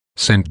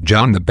St.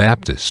 John the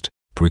Baptist,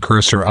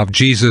 precursor of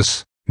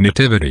Jesus,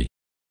 Nativity.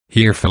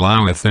 Here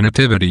followeth the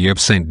Nativity of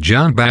St.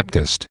 John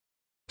Baptist.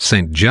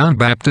 St. John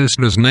Baptist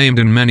was named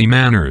in many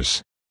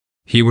manners.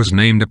 He was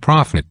named a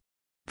prophet,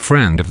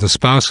 friend of the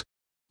spouse,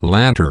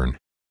 lantern,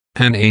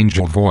 an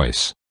angel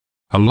voice,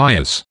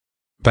 Elias,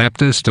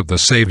 Baptist of the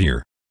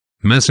Savior,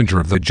 messenger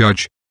of the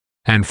judge,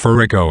 and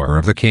foregoer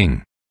of the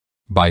king.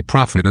 By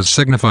prophet is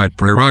signified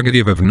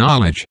prerogative of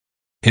knowledge.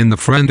 In the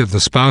friend of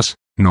the spouse,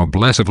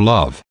 noblesse of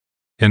love.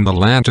 In the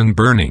lantern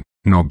burning,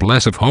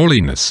 noblesse of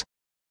holiness.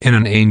 In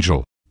an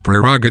angel,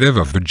 prerogative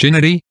of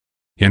virginity.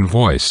 In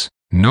voice,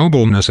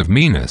 nobleness of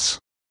meanness.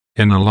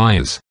 In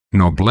Elias,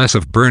 noblesse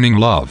of burning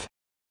love.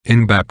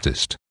 In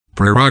Baptist,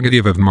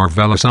 prerogative of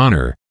marvelous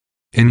honor.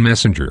 In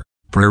messenger,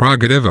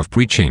 prerogative of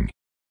preaching.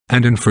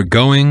 And in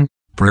foregoing,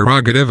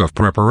 prerogative of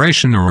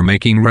preparation or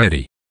making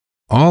ready.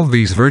 All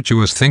these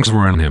virtuous things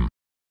were in him.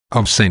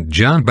 Of St.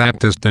 John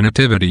Baptist, the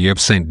Nativity of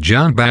St.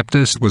 John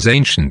Baptist was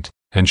ancient,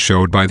 and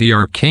showed by the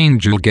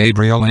Archangel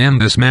Gabriel in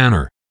this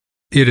manner.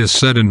 It is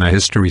said in the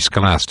history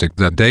scholastic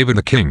that David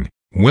the king,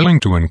 willing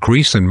to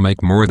increase and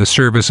make more the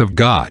service of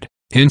God,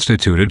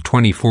 instituted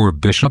 24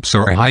 bishops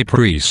or high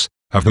priests,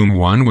 of whom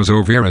one was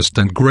overest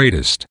and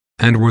greatest,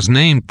 and was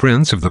named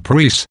prince of the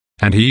priests,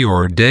 and he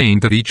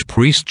ordained that each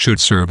priest should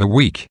serve a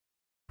week.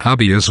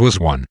 Abias was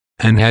one,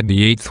 and had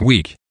the 8th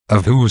week,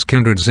 of whose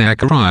kindred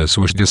Zacharias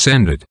was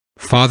descended,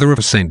 father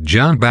of St.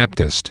 John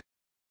Baptist.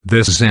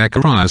 This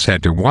Zacharias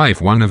had to wife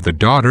one of the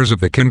daughters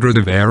of the kindred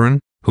of Aaron,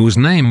 whose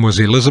name was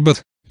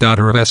Elizabeth,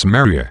 daughter of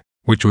Samaria,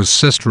 which was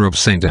sister of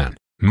St. Anne,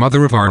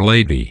 mother of Our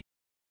Lady.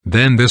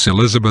 Then this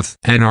Elizabeth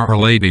and Our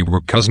Lady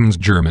were cousins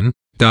german,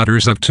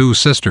 daughters of 2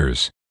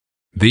 sisters.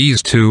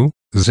 These two,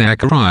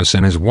 Zacharias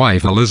and his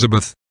wife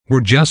Elizabeth,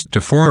 were just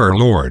before our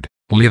Lord,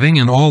 living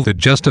in all the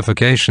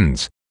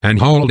justifications,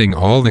 and holding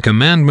all the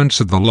commandments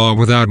of the law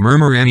without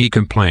murmur any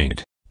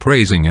complaint,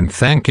 praising and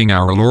thanking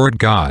our Lord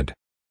God.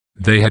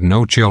 They had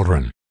no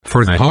children,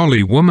 for the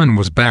holy woman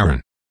was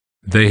barren.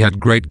 They had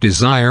great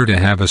desire to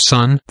have a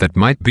son that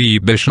might be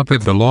bishop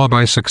of the law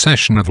by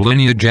succession of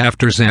lineage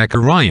after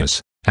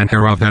Zacharias, and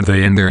hereof had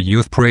they in their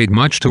youth prayed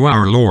much to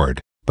our Lord,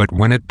 but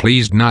when it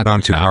pleased not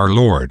unto our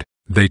Lord,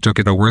 they took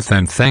it a worth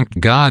and thanked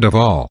God of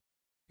all.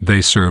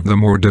 They served the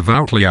more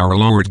devoutly our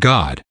Lord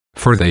God,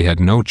 for they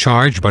had no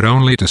charge but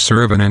only to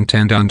serve and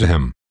attend unto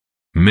him.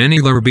 Many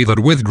there be that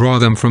withdraw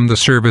them from the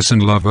service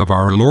and love of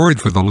our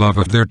Lord for the love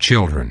of their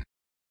children.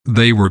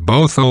 They were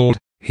both old,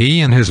 he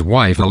and his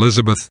wife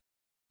Elizabeth.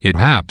 It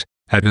happed,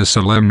 at a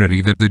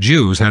solemnity that the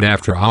Jews had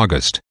after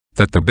August,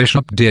 that the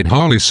bishop did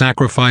holy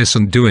sacrifice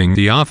and doing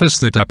the office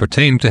that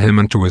appertained to him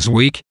and to his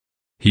week.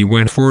 He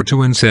went for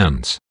to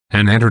incense,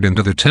 and entered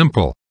into the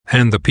temple,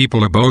 and the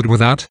people abode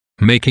without,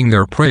 making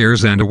their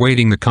prayers and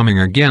awaiting the coming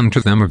again to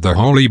them of the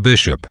holy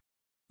bishop.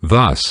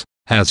 Thus,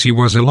 as he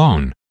was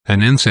alone,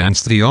 and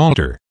incensed the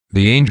altar,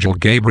 the angel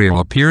Gabriel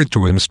appeared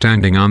to him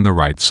standing on the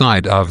right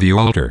side of the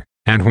altar,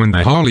 and when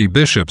the holy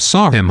bishop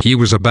saw him he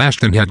was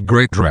abashed and had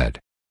great dread.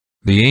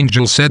 The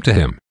angel said to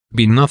him,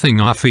 Be nothing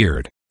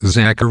afeared,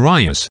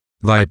 Zacharias,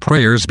 thy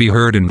prayers be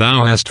heard and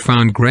thou hast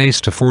found grace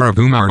to fore of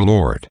whom our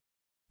Lord.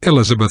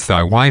 Elizabeth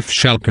thy wife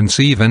shall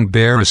conceive and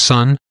bear a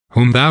son,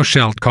 whom thou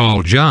shalt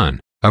call John,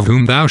 of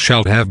whom thou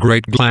shalt have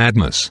great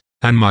gladness,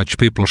 and much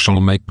people shall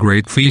make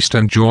great feast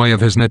and joy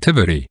of his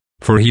nativity,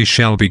 for he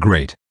shall be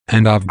great,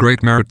 and of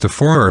great merit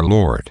before our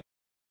Lord.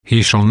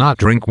 He shall not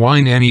drink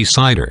wine any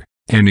cider,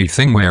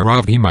 anything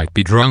whereof he might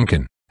be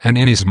drunken, and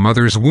in his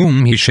mother's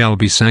womb he shall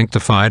be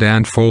sanctified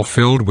and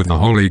fulfilled with the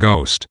Holy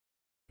Ghost.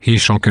 He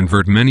shall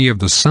convert many of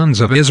the sons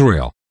of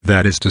Israel,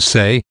 that is to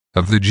say,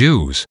 of the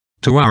Jews,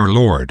 to our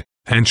Lord,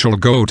 and shall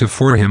go to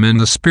for him in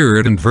the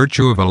spirit and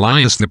virtue of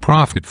Elias the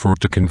prophet for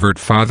to convert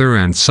father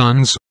and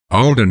sons,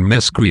 old and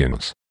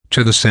miscreants,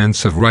 to the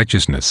sense of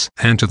righteousness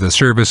and to the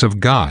service of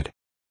God.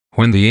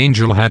 When the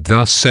angel had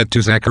thus said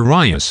to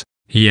Zacharias,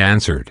 he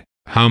answered,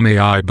 How may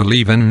I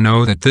believe and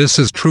know that this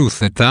is truth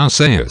that thou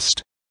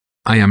sayest?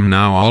 I am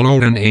now all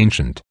old and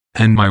ancient,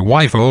 and my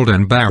wife old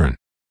and barren.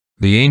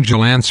 The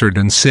angel answered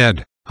and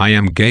said, I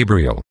am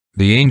Gabriel,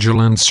 the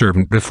angel and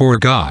servant before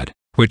God,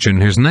 which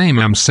in his name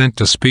am sent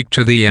to speak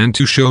to thee and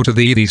to show to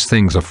thee these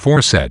things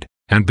aforesaid,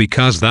 and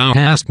because thou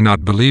hast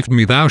not believed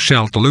me thou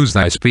shalt lose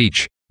thy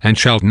speech, and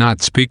shalt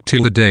not speak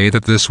till the day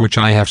that this which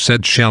I have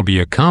said shall be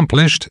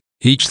accomplished,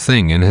 each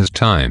thing in his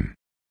time.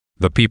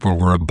 The people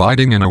were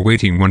abiding and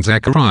awaiting when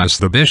Zacharias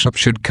the bishop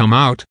should come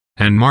out,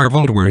 and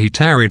marveled where he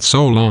tarried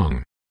so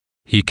long.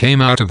 He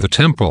came out of the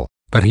temple,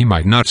 but he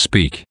might not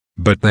speak,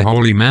 but the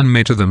holy man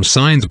made to them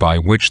signs by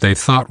which they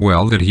thought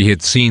well that he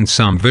had seen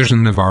some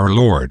vision of our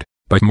Lord,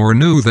 but more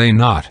knew they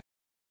not.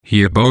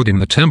 He abode in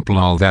the temple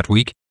all that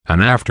week,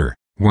 and after,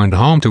 went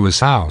home to his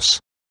house.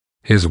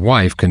 His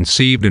wife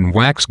conceived and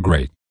waxed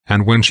great,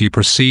 and when she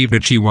perceived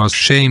it she was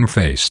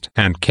shamefaced,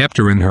 and kept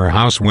her in her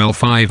house well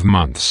 5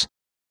 months.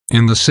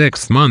 In the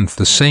 6th month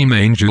the same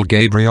angel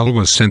Gabriel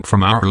was sent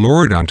from our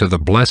Lord unto the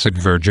Blessed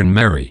Virgin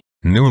Mary,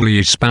 newly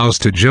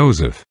espoused to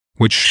Joseph,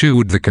 which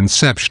shewed the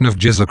conception of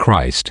Jesus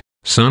Christ,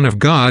 Son of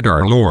God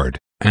our Lord,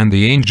 And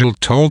the angel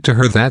told to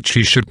her that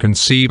she should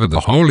conceive of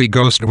the Holy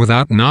Ghost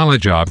without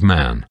knowledge of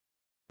man.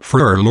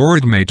 For our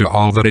Lord made to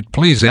all that it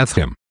pleaseth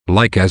him,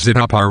 like as it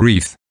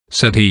appareth,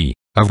 said he,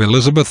 of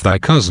Elizabeth thy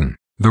cousin,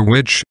 the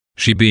which,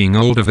 she being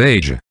old of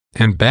age,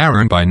 and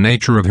barren by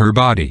nature of her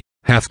body,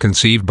 hath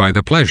conceived by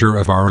the pleasure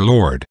of our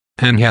Lord,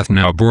 and hath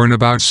now borne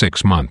about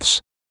 6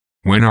 months.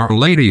 When Our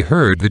Lady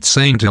heard that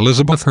Saint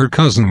Elizabeth her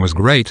cousin was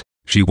great,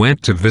 she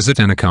went to visit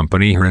and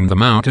accompany her in the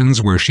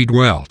mountains where she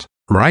dwelt,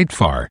 right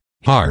far,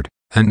 hard,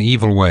 an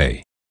evil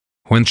way.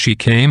 When she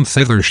came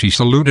thither she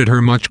saluted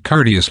her much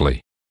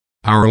courteously.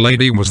 Our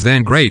Lady was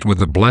then great with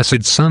the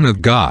blessed Son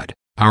of God,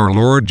 our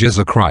Lord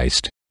Jesus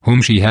Christ,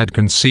 whom she had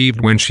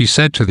conceived when she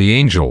said to the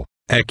angel,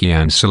 Ecce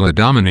ancilla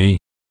Domini.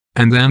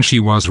 And then she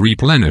was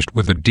replenished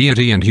with the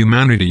deity and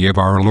humanity of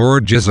our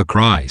Lord Jesus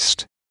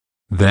Christ.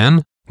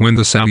 Then, when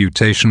the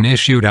salutation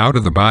issued out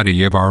of the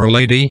body of Our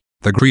Lady,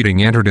 the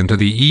greeting entered into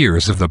the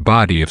ears of the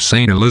body of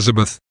Saint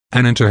Elizabeth,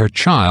 and into her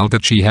child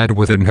that she had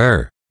within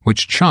her,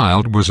 which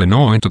child was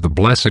anointed of the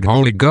blessed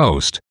Holy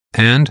Ghost,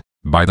 and,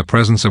 by the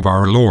presence of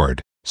our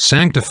Lord,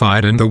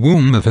 sanctified in the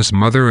womb of his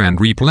mother and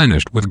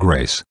replenished with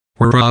grace,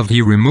 whereof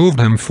he removed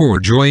him for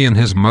joy in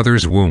his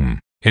mother's womb,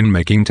 in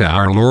making to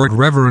our Lord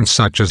reverence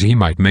such as he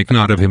might make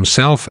not of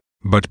himself,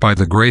 but by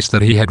the grace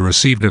that he had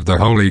received of the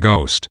Holy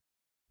Ghost.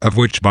 Of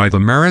which by the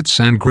merits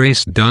and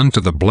grace done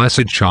to the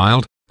blessed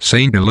child,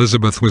 Saint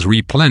Elizabeth was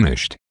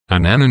replenished,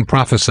 and Anon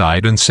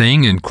prophesied and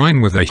sang and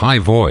cried with a high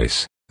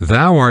voice,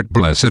 Thou art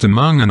blessed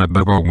among and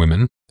above all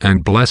women,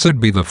 and blessed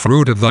be the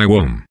fruit of thy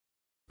womb.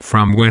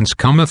 From whence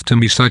cometh to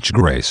me such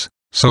grace,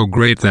 so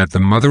great that the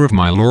mother of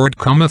my Lord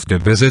cometh to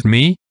visit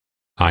me?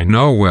 I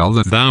know well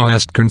that thou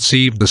hast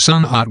conceived the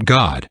Son of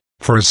God,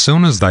 for as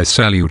soon as thy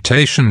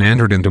salutation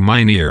entered into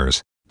mine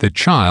ears, the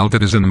child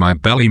that is in my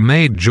belly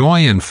made joy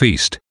and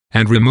feast,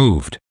 and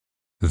removed.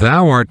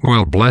 Thou art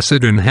well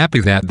blessed and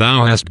happy that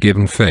thou hast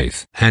given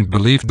faith and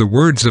believed the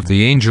words of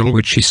the angel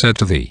which he said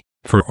to thee,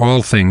 for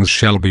all things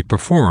shall be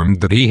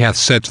performed that he hath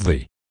said to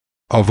thee.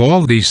 Of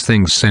all these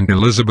things Saint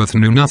Elizabeth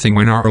knew nothing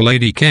when Our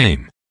Lady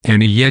came,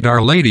 and yet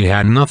Our Lady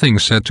had nothing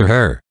said to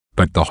her,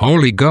 but the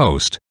Holy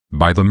Ghost,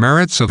 by the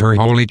merits of her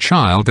holy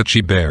child that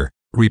she bare,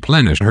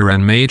 replenished her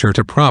and made her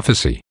to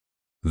prophesy.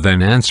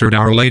 Then answered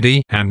Our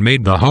Lady and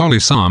made the holy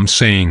psalm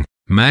saying,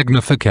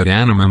 Magnificat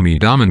animam me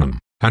Dominum,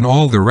 and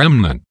all the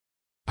remnant.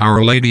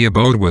 Our Lady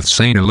abode with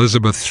Saint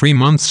Elizabeth 3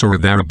 months or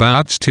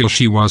thereabouts till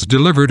she was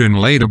delivered and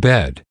laid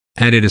abed,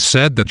 and it is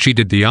said that she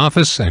did the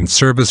office and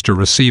service to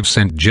receive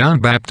Saint John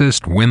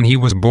Baptist when he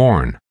was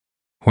born.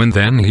 When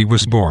then he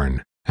was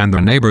born, and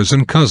the neighbors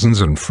and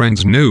cousins and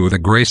friends knew the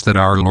grace that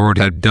our Lord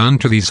had done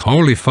to these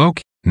holy folk,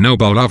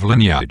 noble of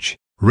lineage,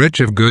 rich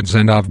of goods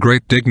and of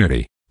great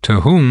dignity,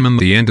 to whom in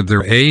the end of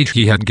their age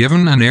he had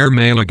given an heir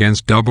male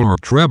against double or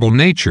treble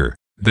nature,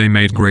 they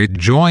made great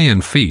joy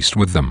and feast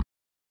with them.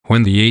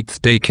 When the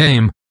 8th day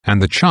came,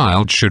 and the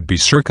child should be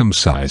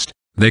circumcised,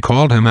 they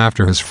called him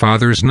after his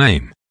father's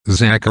name,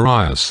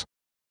 Zacharias.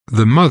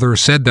 The mother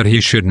said that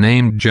he should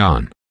name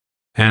John,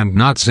 and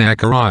not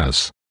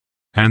Zacharias.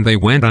 And they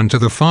went unto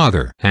the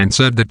father and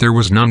said that there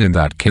was none in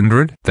that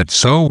kindred that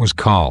so was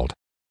called.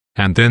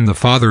 And then the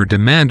father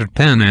demanded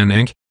pen and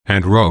ink,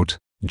 and wrote,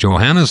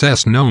 Johannes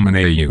est nomen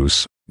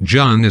eius,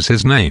 John is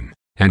his name,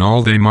 and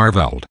all they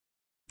marveled.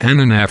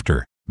 Anon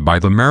after, by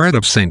the merit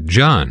of St.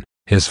 John,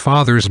 his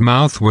father's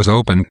mouth was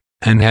opened,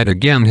 and had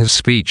again his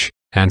speech,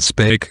 and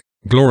spake,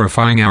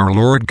 glorifying our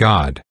Lord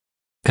God.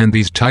 And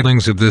these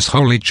tidings of this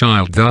holy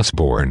child thus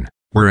born,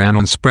 were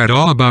anon spread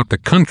all about the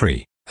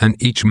country,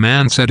 and each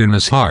man said in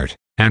his heart,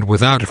 and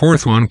without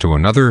forth one to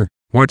another,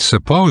 What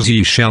suppose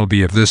ye shall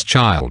be of this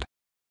child?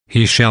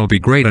 He shall be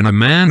great and a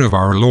man of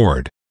our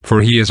Lord,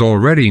 for he is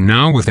already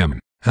now with him,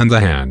 and the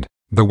hand,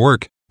 the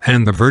work,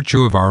 and the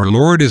virtue of our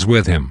Lord is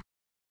with him.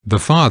 The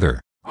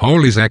father,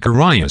 holy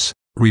Zacharias,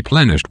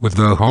 replenished with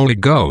the Holy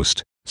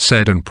Ghost,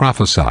 said and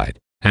prophesied,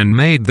 and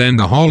made then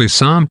the holy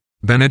psalm,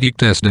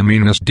 Benedictus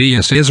Dominus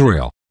Deus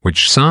Israel,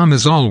 which psalm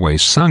is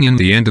always sung in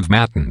the end of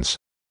matins.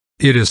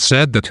 It is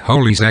said that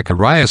holy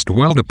Zacharias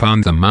dwelled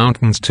upon the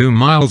mountains 2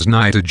 miles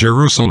nigh to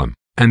Jerusalem,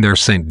 and there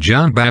St.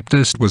 John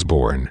Baptist was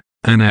born,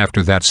 and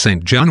after that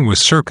St. John was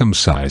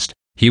circumcised,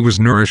 he was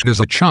nourished as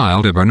a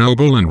child of a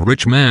noble and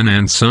rich man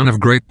and son of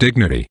great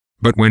dignity,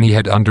 but when he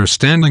had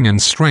understanding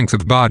and strength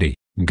of body,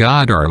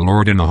 God our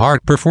Lord in the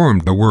heart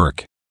performed the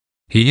work.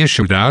 He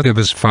issued out of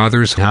his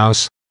father's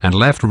house, and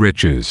left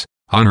riches,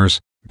 honors,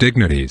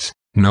 dignities,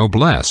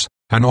 noblesse,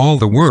 and all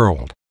the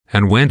world,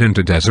 and went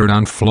into desert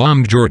on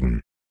Flom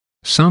Jordan.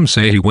 Some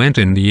say he went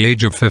in the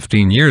age of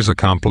 15 years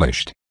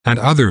accomplished, and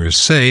others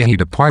say he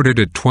departed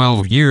at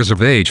 12 years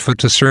of age for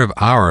to serve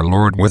our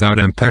Lord without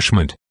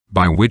impeshment,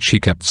 by which he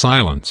kept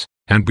silence,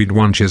 and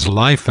bedwonged his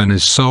life and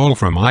his soul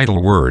from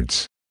idle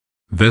words.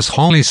 This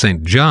holy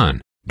St.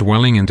 John,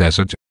 dwelling in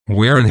desert,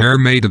 wear an hair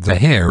made of the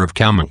hair of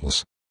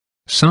camels.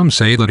 Some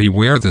say that he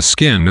wear the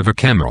skin of a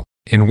camel,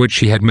 in which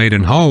he had made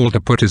an hole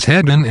to put his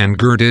head in and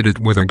girded it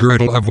with a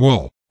girdle of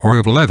wool, or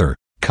of leather,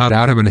 cut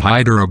out of an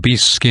hide or a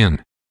beast's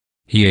skin.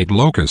 He ate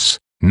locusts,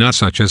 not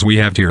such as we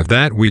have here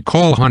that we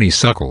call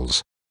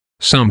honeysuckles.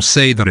 Some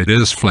say that it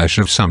is flesh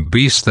of some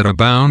beasts that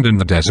abound in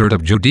the desert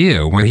of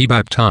Judea when he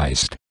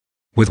baptized.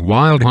 With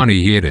wild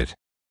honey he ate it.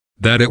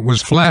 That it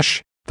was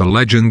flesh, the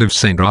legend of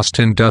St.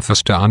 Austin doth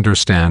us to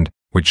understand,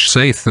 which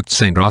saith that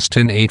St.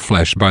 Austin ate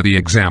flesh by the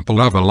example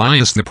of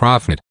Elias the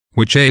prophet,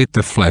 which ate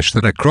the flesh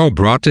that a crow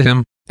brought to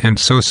him, and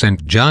so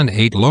St. John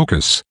ate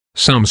locusts.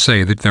 Some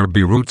say that there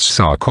be roots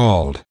so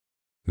called.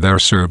 There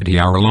served he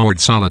our Lord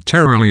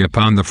solitarily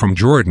upon the from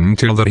Jordan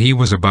till that he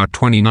was about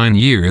 29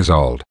 years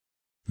old.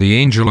 The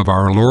angel of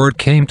our Lord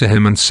came to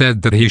him and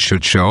said that he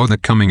should show the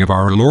coming of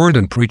our Lord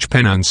and preach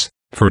penance,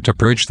 for to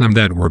purge them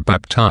that were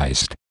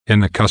baptized,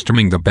 in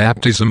accustoming the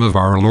baptism of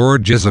our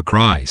Lord Jesus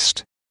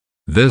Christ.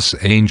 This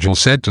angel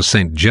said to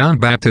St. John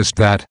Baptist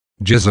that,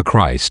 Jesus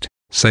Christ,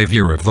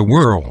 Saviour of the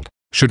world,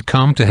 should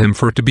come to him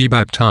for to be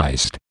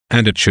baptized,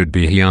 and it should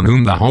be he on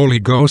whom the Holy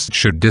Ghost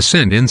should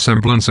descend in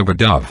semblance of a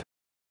dove.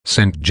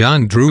 St.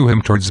 John drew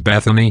him towards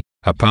Bethany,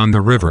 upon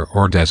the river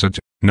or desert,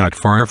 not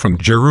far from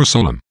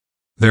Jerusalem.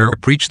 There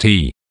preached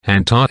he,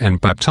 and taught and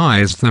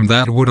baptized them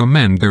that would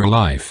amend their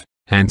life,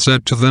 and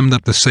said to them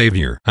that the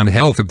Saviour and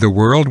health of the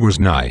world was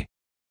nigh.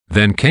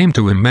 Then came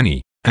to him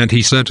many, and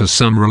he said to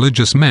some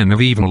religious men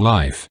of evil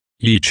life,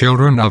 Ye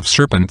children of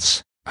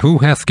serpents, who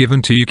hath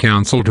given to you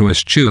counsel to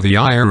eschew the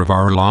ire of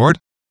our Lord?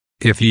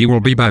 If ye will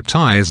be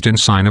baptized in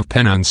sign of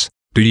penance,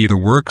 do ye the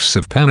works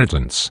of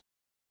penitence.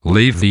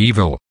 Leave the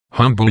evil,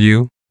 humble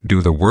you,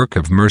 do the work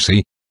of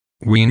mercy.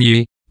 Ween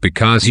ye,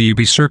 because ye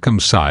be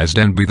circumcised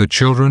and be the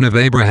children of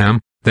Abraham,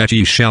 that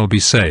ye shall be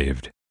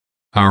saved.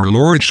 Our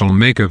Lord shall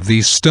make of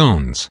these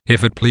stones,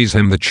 if it please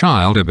him, the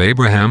child of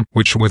Abraham,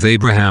 which with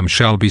Abraham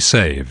shall be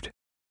saved.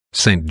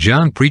 St.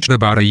 John preached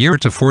about a year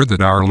tofore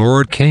that our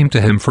Lord came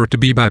to him for to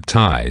be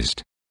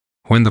baptized.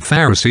 When the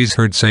Pharisees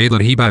heard say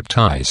that he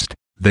baptized,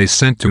 they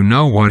sent to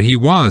know what he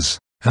was,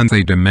 and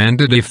they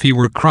demanded if he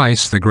were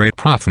Christ the great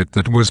prophet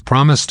that was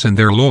promised in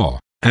their law,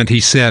 and he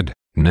said,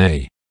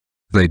 Nay.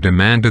 They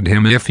demanded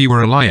him if he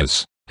were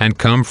Elias, and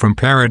come from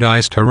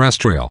paradise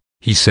terrestrial,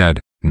 he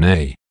said,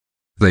 Nay.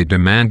 They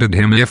demanded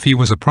him if he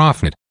was a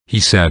prophet, he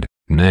said,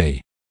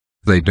 Nay.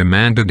 They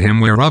demanded him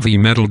whereof he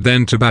meddled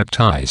then to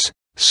baptize,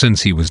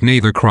 since he was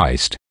neither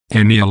Christ,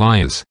 any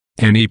Elias,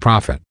 any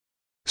prophet.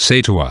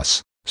 Say to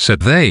us,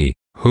 said they,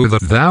 who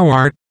that thou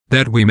art,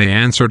 that we may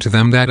answer to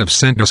them that have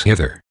sent us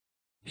hither.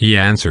 He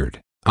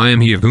answered, I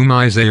am he of whom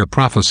Isaiah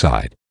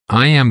prophesied,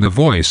 I am the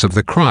voice of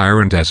the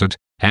crier in desert,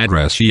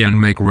 address ye and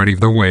make ready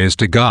the ways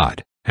to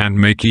God, and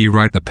make ye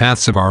right the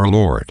paths of our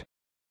Lord.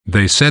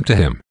 They said to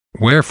him,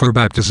 Wherefore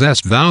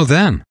baptizest thou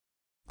then?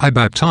 I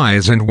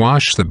baptize and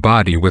wash the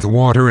body with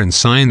water in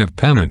sign of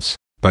penance,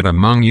 but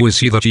among you is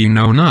he that ye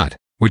know not,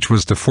 which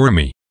was before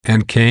me,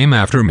 and came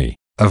after me,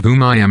 of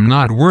whom I am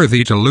not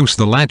worthy to loose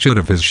the latchet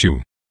of his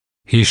shoe.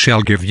 He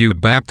shall give you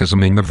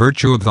baptism in the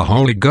virtue of the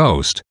Holy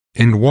Ghost,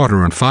 in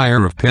water and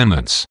fire of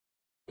penance.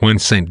 When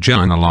St.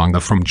 John along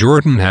the from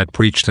Jordan had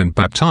preached and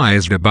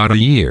baptized about a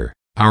year,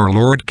 our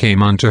Lord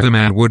came unto him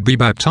and would be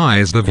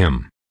baptized of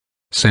him.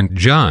 St.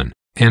 John,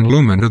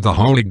 illumined of the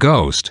Holy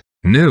Ghost,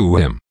 knew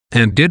him,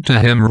 and did to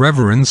him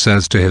reverence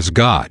as to his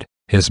God,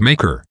 his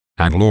Maker,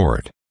 and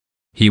Lord.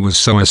 He was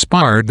so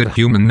aspired that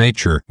human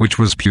nature which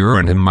was pure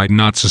in him might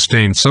not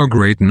sustain so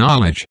great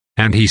knowledge,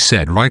 and he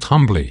said right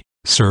humbly,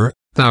 Sir,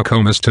 thou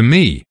comest to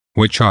me,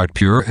 which art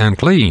pure and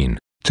clean,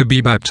 to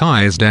be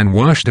baptized and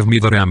washed of me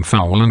that am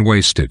foul and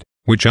wasted,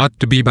 which ought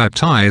to be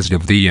baptized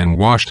of thee and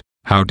washed,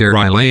 how dare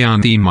I lay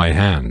on thee my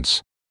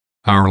hands?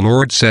 Our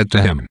Lord said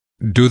to him,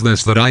 Do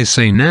this that I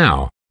say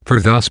now, for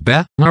thus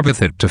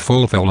behoveth it to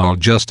fulfill all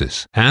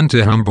justice, and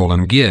to humble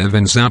and give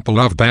example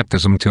of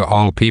baptism to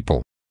all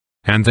people.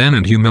 And then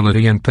in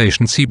humility and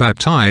patience he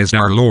baptized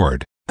our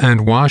Lord,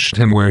 and washed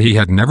him where he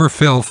had never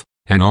filth,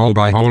 and all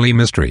by holy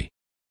mystery.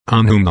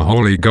 On whom the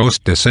Holy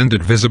Ghost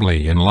descended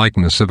visibly in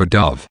likeness of a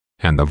dove,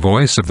 and the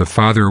voice of the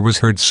Father was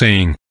heard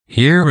saying,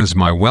 Here is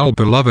my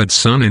well-beloved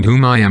Son in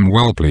whom I am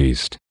well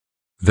pleased.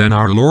 Then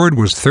our Lord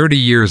was 30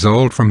 years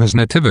old from his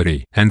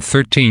nativity, and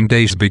 13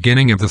 days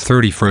beginning of the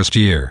 31st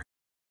year.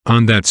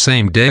 On that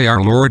same day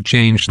our Lord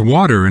changed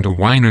water into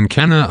wine in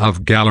Cana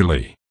of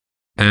Galilee.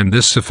 And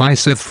this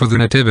sufficeth for the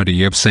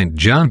nativity of St.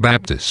 John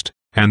Baptist,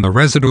 and the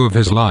residue of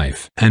his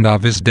life and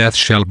of his death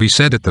shall be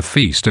said at the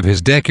feast of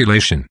his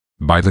deculation,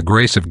 by the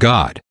grace of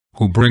God,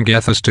 who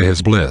bringeth us to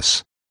his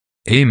bliss.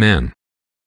 Amen.